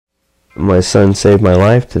My son saved my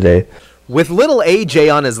life today. With little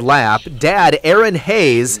AJ on his lap, Dad Aaron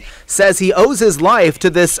Hayes says he owes his life to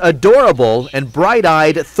this adorable and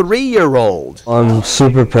bright-eyed 3-year-old. I'm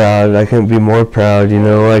super proud. I couldn't be more proud. You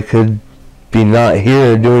know, I could be not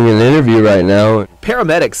here doing an interview right now.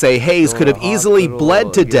 Paramedics say Hayes could have easily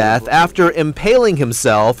bled to death after impaling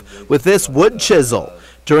himself with this wood chisel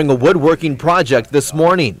during a woodworking project this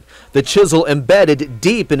morning. The chisel embedded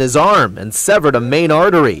deep in his arm and severed a main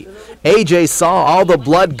artery. AJ saw all the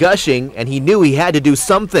blood gushing and he knew he had to do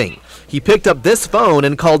something. He picked up this phone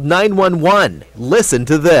and called 911. Listen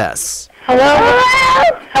to this. Hello?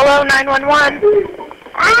 Hello, 911.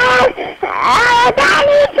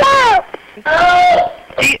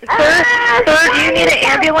 Sir, do you need an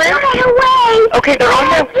ambulance? Okay, they're on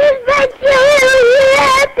their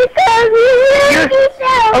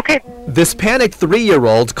Okay. This panicked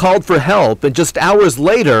 3-year-old called for help, and just hours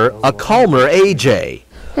later, a calmer AJ.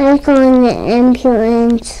 I'm calling the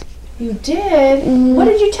ambulance. You did? What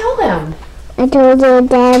did you tell them? I told her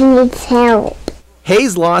Dad needs help.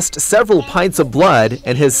 Hayes lost several pints of blood,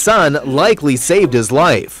 and his son likely saved his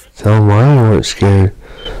life. Tell him why you weren't scared.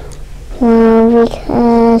 Well,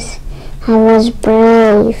 because I was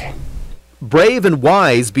brave. Brave and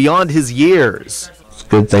wise beyond his years. It's a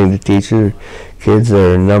good thing to teach your kids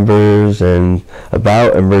their numbers and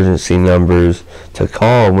about emergency numbers to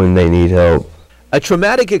call when they need help. A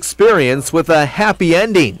traumatic experience with a happy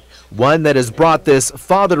ending, one that has brought this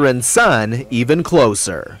father and son even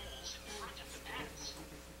closer.